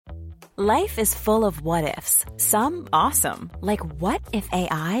Life is full of what-ifs. Some awesome, like what if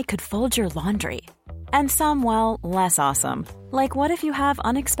AI could fold your laundry? And some, well, less awesome, like what if you have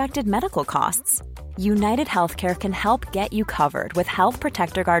unexpected medical costs? United Healthcare can help get you covered with Health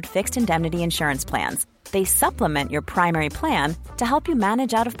Protector Guard fixed indemnity insurance plans. They supplement your primary plan to help you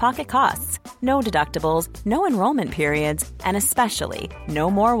manage out-of-pocket costs. No deductibles, no enrollment periods, and especially no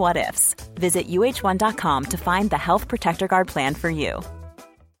more what-ifs. Visit uh1.com to find the Health Protector Guard plan for you.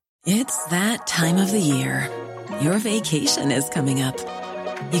 It's that time of the year. Your vacation is coming up.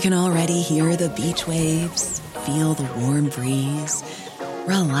 You can already hear the beach waves, feel the warm breeze,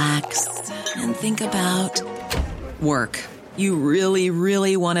 relax, and think about work. You really,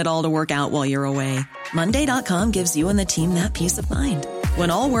 really want it all to work out while you're away. Monday.com gives you and the team that peace of mind.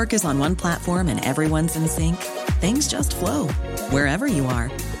 When all work is on one platform and everyone's in sync, things just flow. Wherever you are,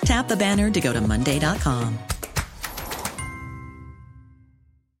 tap the banner to go to Monday.com.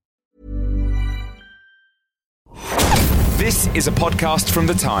 This is a podcast from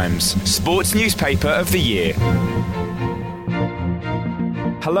The Times, sports newspaper of the year.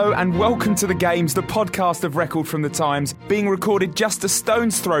 Hello and welcome to The Games, the podcast of record from The Times, being recorded just a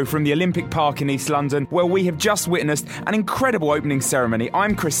stone's throw from the Olympic Park in East London, where we have just witnessed an incredible opening ceremony.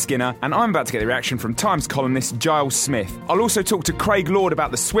 I'm Chris Skinner, and I'm about to get the reaction from Times columnist Giles Smith. I'll also talk to Craig Lord about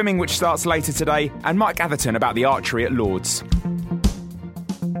the swimming, which starts later today, and Mike Atherton about the archery at Lord's.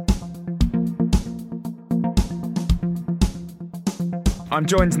 I'm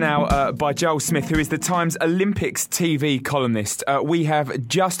joined now by Giles Smith, who is the Times Olympics TV columnist. We have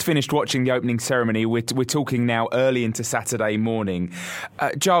just finished watching the opening ceremony. We're talking now early into Saturday morning.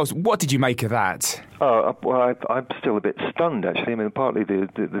 Giles, what did you make of that? Oh, well, I'm still a bit stunned, actually. I mean, partly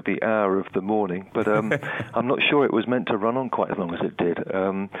the hour of the morning, but I'm not sure it was meant to run on quite as long as it did.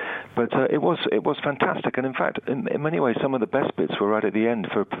 But it was fantastic, and in fact, in many ways, some of the best bits were right at the end.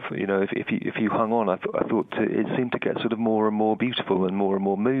 For you know, if you hung on, I thought it seemed to get sort of more and more beautiful and more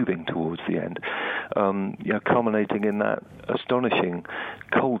moving towards the end. Culminating in that astonishing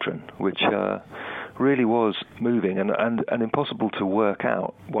cauldron, which really was moving and impossible to work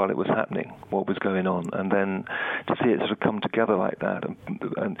out while it was happening, what was going on, and then to see it sort of come together like that.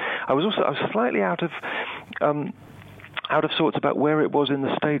 And I was slightly out of sorts about where it was in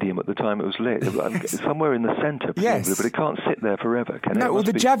the stadium at the time it was lit. Somewhere in the centre, yes, but it can't sit there forever, can it? No, well,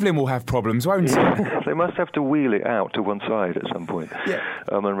 the javelin will have problems, won't it? They must have to wheel it out to one side at some point,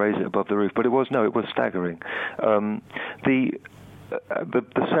 and raise it above the roof. But it was staggering. The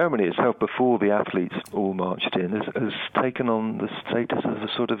ceremony itself, before the athletes all marched in, has taken on the status of a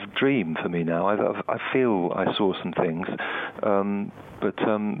sort of dream for me now. I feel I saw some things, but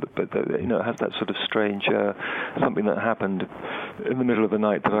it has that sort of strange something that happened in the middle of the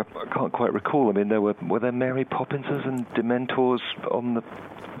night that I can't quite recall. I mean, were there Mary Poppinses and Dementors on the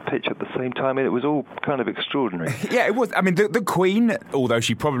pitch at the same time? I mean, it was all kind of extraordinary. Yeah, it was. I mean, the Queen, although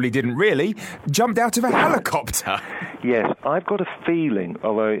she probably didn't really, jumped out of a helicopter. Yes, I've got a feeling,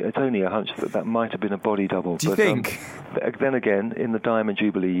 although it's only a hunch, that might have been a body double. Do you think? Then again, in the Diamond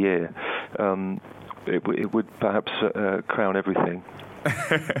Jubilee year, it would perhaps crown everything.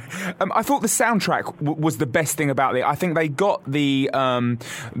 I thought the soundtrack was the best thing about it. I think they got the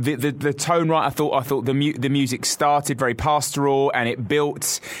tone right. I thought the music started very pastoral and it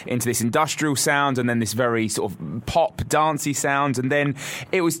built into this industrial sound and then this very sort of pop dancey sound, and then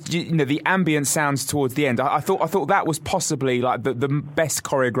it was the ambient sounds towards the end. I thought that was possibly like the best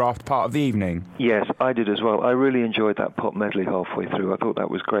choreographed part of the evening. Yes, I did as well. I really enjoyed that pop medley halfway through. I thought that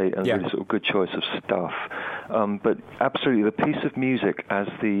was great and really sort of good choice of stuff. But absolutely, the piece of music as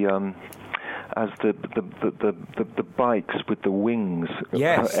the bikes with the wings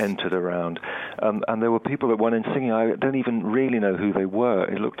entered around, and there were people that went in singing. I don't even really know who they were.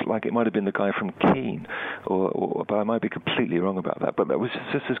 It looked like it might have been the guy from Keane, but I might be completely wrong about that. But there was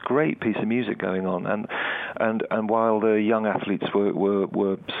just this great piece of music going on, and while the young athletes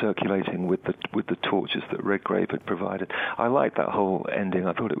were circulating with the torches that Redgrave had provided, I liked that whole ending.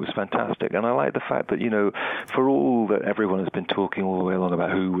 I thought it was fantastic, and I liked the fact that for all that everyone has been talking all the way along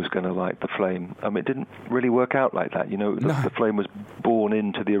about who was going to light the flame. It didn't really work out like that. The flame was born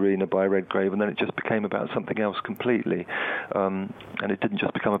into the arena by Redgrave, and then it just became about something else completely. And it didn't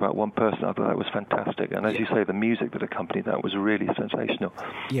just become about one person. I thought that was fantastic. And as you say, the music that accompanied that was really sensational.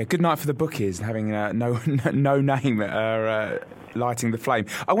 Yeah, good night for the bookies, having no name lighting the flame.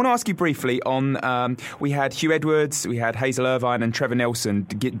 I want to ask you briefly on, we had Hugh Edwards, we had Hazel Irvine and Trevor Nelson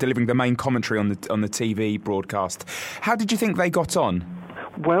delivering the main commentary on the TV broadcast. How did you think they got on?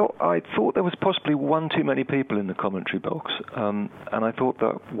 Well, I thought there was possibly one too many people in the commentary box, and I thought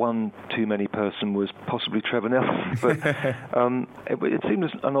that one too many person was possibly Trevor Nelson. But it seemed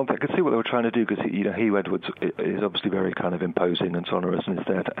as I could see what they were trying to do, because Hugh Edwards is obviously very kind of imposing and sonorous, and is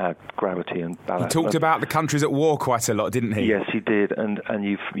there to add gravity and balance. He talked about the countries at war quite a lot, didn't he? Yes, he did, and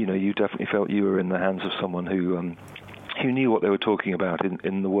you definitely felt you were in the hands of someone who knew what they were talking about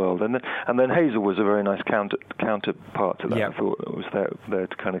in the world, and then Hazel was a very nice counterpart to that. Yep. I thought it was there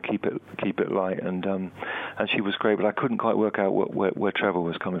to kind of keep it light, and she was great, but I couldn't quite work out where Trevor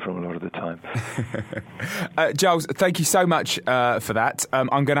was coming from a lot of the time. Giles, thank you so much for that.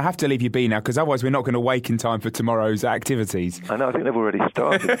 I'm going to have to leave you be now, because otherwise we're not going to wake in time for tomorrow's activities. I know, I think they've already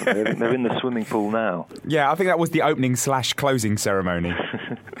started. I think they're in the swimming pool now. Yeah, I think that was the opening/closing ceremony.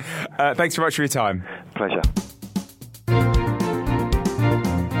 Thanks very much for your time. Pleasure.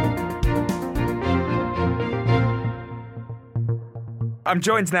 I'm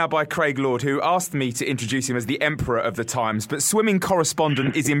joined now by Craig Lord, who asked me to introduce him as the Emperor of the Times, but swimming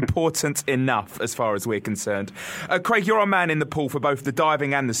correspondent is important enough as far as we're concerned. Craig, you're our man in the pool for both the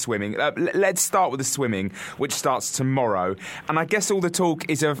diving and the swimming. Let's start with the swimming, which starts tomorrow. And I guess all the talk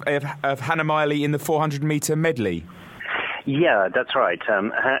is of Hannah Miley in the 400-metre medley. Yeah, that's right.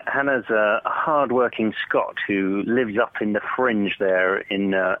 Hannah's a hard-working Scot who lives up in the fringe there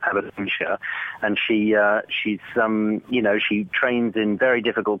in Aberdeenshire, and she trains in very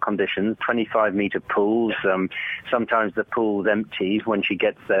difficult conditions, 25-metre pools. Sometimes the pool's empty when she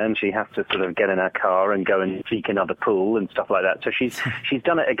gets there, and she has to sort of get in her car and go and seek another pool and stuff like that. So she's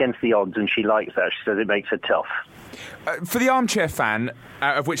done it against the odds, and she likes that. She says it makes her tough. For the armchair fan,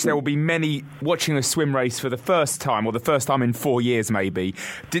 of which there will be many watching a swim race for the first time, or the first time in 4 years maybe,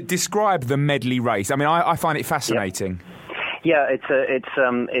 describe the medley race. I mean, I find it fascinating. Yeah,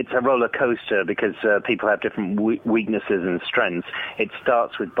 it's a roller coaster, because people have different weaknesses and strengths. It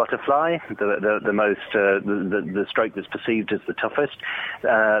starts with butterfly, the stroke that's perceived as the toughest.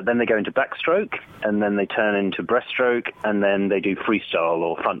 Then they go into backstroke, and then they turn into breaststroke, and then they do freestyle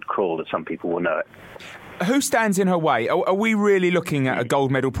or front crawl, as some people will know it. Who stands in her way? Are we really looking at a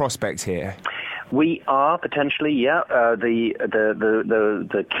gold medal prospect here? We are potentially, yeah.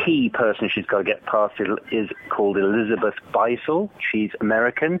 The key person she's got to get past is called Elizabeth Beisel. She's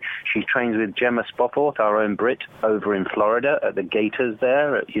American. She trains with Gemma Spofforth, our own Brit, over in Florida at the Gators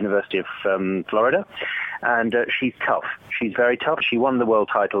there at University of Florida. And she's tough. She's very tough. She won the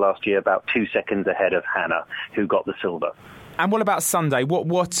world title last year about 2 seconds ahead of Hannah, who got the silver. And what about Sunday? What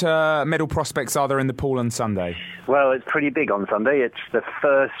medal prospects are there in the pool on Sunday? Well, it's pretty big on Sunday. It's the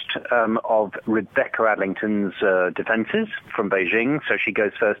first of Rebecca Adlington's defences from Beijing. So she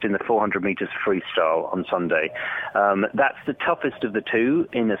goes first in the 400 metres freestyle on Sunday. That's the toughest of the two,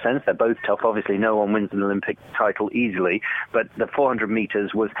 in a sense. They're both tough. Obviously, no one wins an Olympic title easily. But the 400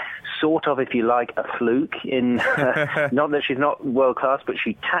 metres was sort of, if you like, a fluke. In not that she's not world-class, but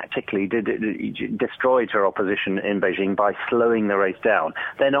she tactically destroyed her opposition in Beijing by slowing the race down.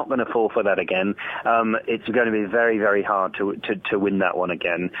 They're not going to fall for that again. It's going to be very, very hard to win that one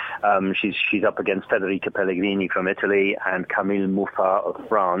again. She's up against Federica Pellegrini from Italy and Camille Muffat of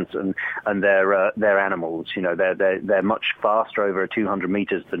France, and they're animals. You know, they're much faster over 200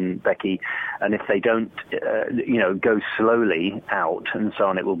 meters than Becky, and if they don't, go slowly out and so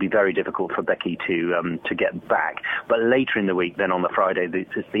on, it will be very difficult for Becky to get back. But later in the week, then on the Friday,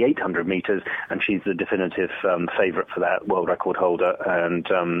 it's the 800 meters, and she's the definitive favourite for that world record holder, and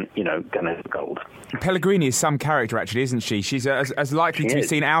going to gold. Pellegrini is some character, actually, isn't she? She's as likely to be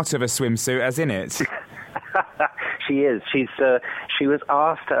seen out of a swimsuit as in it. She is. She was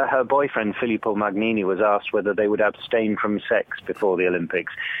asked, her boyfriend Filippo Magnini was asked whether they would abstain from sex before the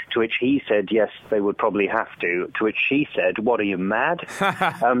Olympics, to which he said yes, they would probably have to which she said, what, are you mad?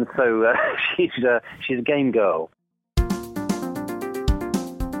 So she's a game girl.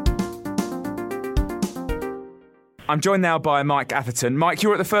 I'm joined now by Mike Atherton. Mike, you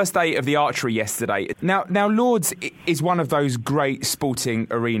were at the first day of the archery yesterday. Now Lord's is one of those great sporting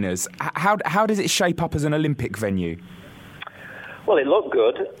arenas. How does it shape up as an Olympic venue? Well, it looked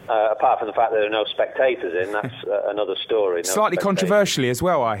good, apart from the fact that there are no spectators in. That's another story. Slightly controversially as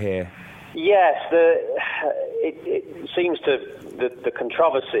well, I hear. Yes, it seems the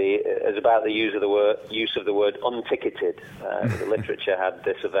controversy is about the use of the word unticketed. The literature had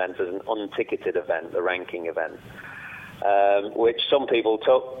this event as an unticketed event, the ranking event. Which some people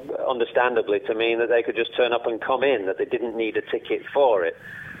took, understandably, to mean that they could just turn up and come in, that they didn't need a ticket for it.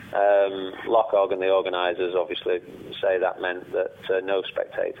 Lochog and the organisers obviously say that meant that no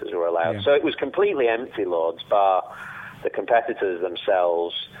spectators were allowed. Yeah. So it was completely empty, Lords, bar the competitors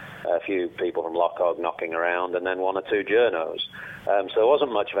themselves, a few people from Lochog knocking around, and then one or two journos. So there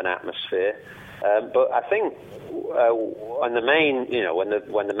wasn't much of an atmosphere. But I think when the main,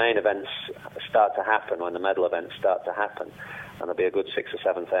 when the main events start to happen, when the medal events start to happen, and there'll be a good 6,000 or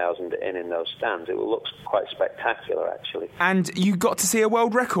 7,000 in those stands, it will look quite spectacular, actually. And you got to see a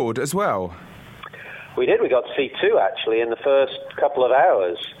world record as well. We did. We got to see two, actually, in the first couple of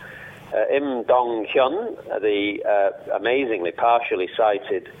hours. Im Dong-hyun, the amazingly partially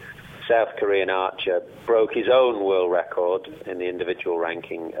sighted South Korean archer, broke his own world record in the individual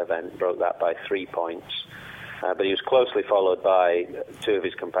ranking event, broke that by 3 points. But he was closely followed by two of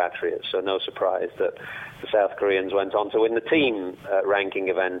his compatriots, so no surprise that the South Koreans went on to win the team ranking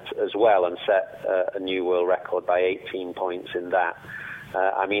event as well and set a new world record by 18 points in that.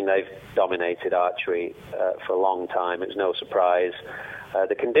 I mean, they've dominated archery for a long time. It's no surprise.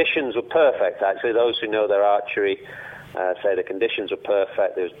 The conditions were perfect, actually. Those who know their archery say the conditions were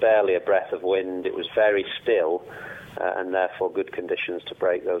perfect. There was barely a breath of wind. It was very still, and therefore good conditions to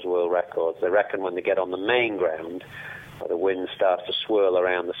break those world records. They reckon when they get on the main ground, where the wind starts to swirl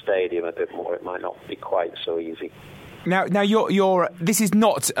around the stadium a bit more, it might not be quite so easy. Now, this is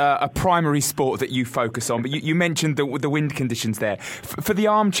not a primary sport that you focus on, but you mentioned the wind conditions there. For the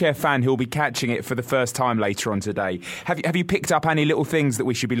armchair fan who'll be catching it for the first time later on today, have you picked up any little things that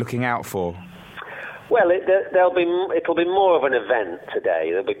we should be looking out for? Well, it'll be more of an event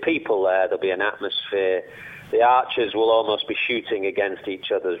today. There'll be people there. There'll be an atmosphere. The archers will almost be shooting against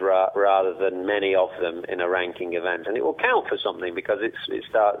each other rather than many of them in a ranking event, and it will count for something because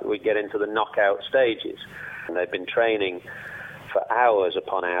we get into the knockout stages. And they've been training for hours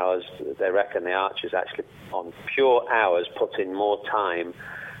upon hours. They reckon the archers actually, on pure hours, put in more time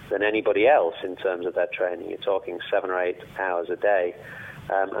than anybody else in terms of their training. You're talking 7 or 8 hours a day.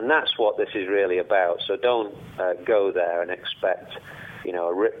 And that's what this is really about. So don't go there and expect,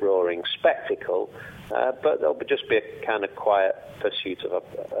 a rip-roaring spectacle. But there'll just be a kind of quiet pursuit of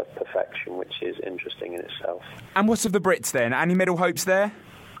perfection, which is interesting in itself. And what's of the Brits then? Any medal hopes there?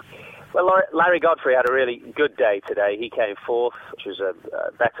 Well, Larry Godfrey had a really good day today. He came fourth, which was a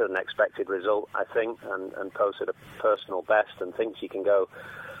better than expected result, I think, and posted a personal best and thinks he can go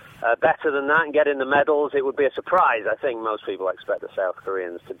better than that and get in the medals. It would be a surprise. I think most people expect the South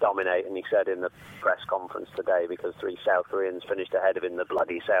Koreans to dominate, and he said in the press conference today, because 3 South Koreans finished ahead of him, the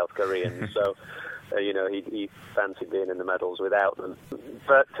bloody South Koreans. So, he fancied being in the medals without them.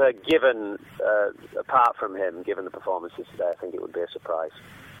 But given, apart from him, given the performances today, I think it would be a surprise.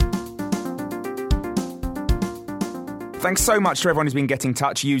 Thanks so much to everyone who's been getting in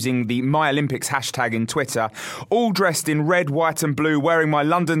touch using the MyOlympics hashtag in Twitter. All dressed in red, white and blue, wearing my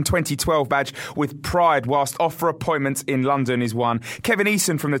London 2012 badge with pride whilst off for appointments in London is one. Kevin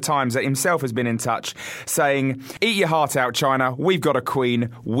Eason from The Times himself has been in touch saying, "Eat your heart out, China. We've got a queen.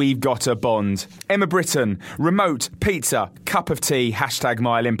 We've got a bond." Emma Britton, remote, pizza, cup of tea, hashtag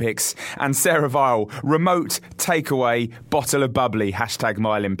MyOlympics. And Sarah Vile, remote, takeaway, bottle of bubbly, hashtag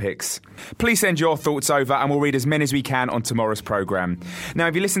MyOlympics. Please send your thoughts over and we'll read as many as we can on tomorrow's programme. Now,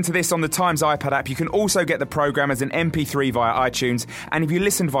 if you listen to this on the Times iPad app, you can also get the programme as an MP3 via iTunes. And if you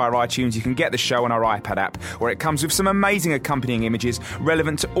listen via iTunes, you can get the show on our iPad app, where it comes with some amazing accompanying images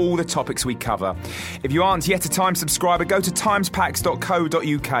relevant to all the topics we cover. If you aren't yet a Times subscriber, go to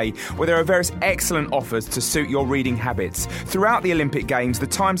timespacks.co.uk, where there are various excellent offers to suit your reading habits. Throughout the Olympic Games, the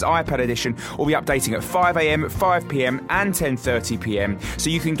Times iPad edition will be updating at 5 a.m, 5 p.m, and 10:30 p.m, so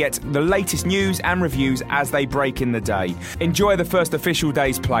you can get the latest news and reviews as they break in the day. Enjoy the first official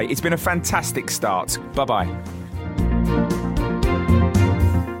day's play. It's been a fantastic start. Bye-bye.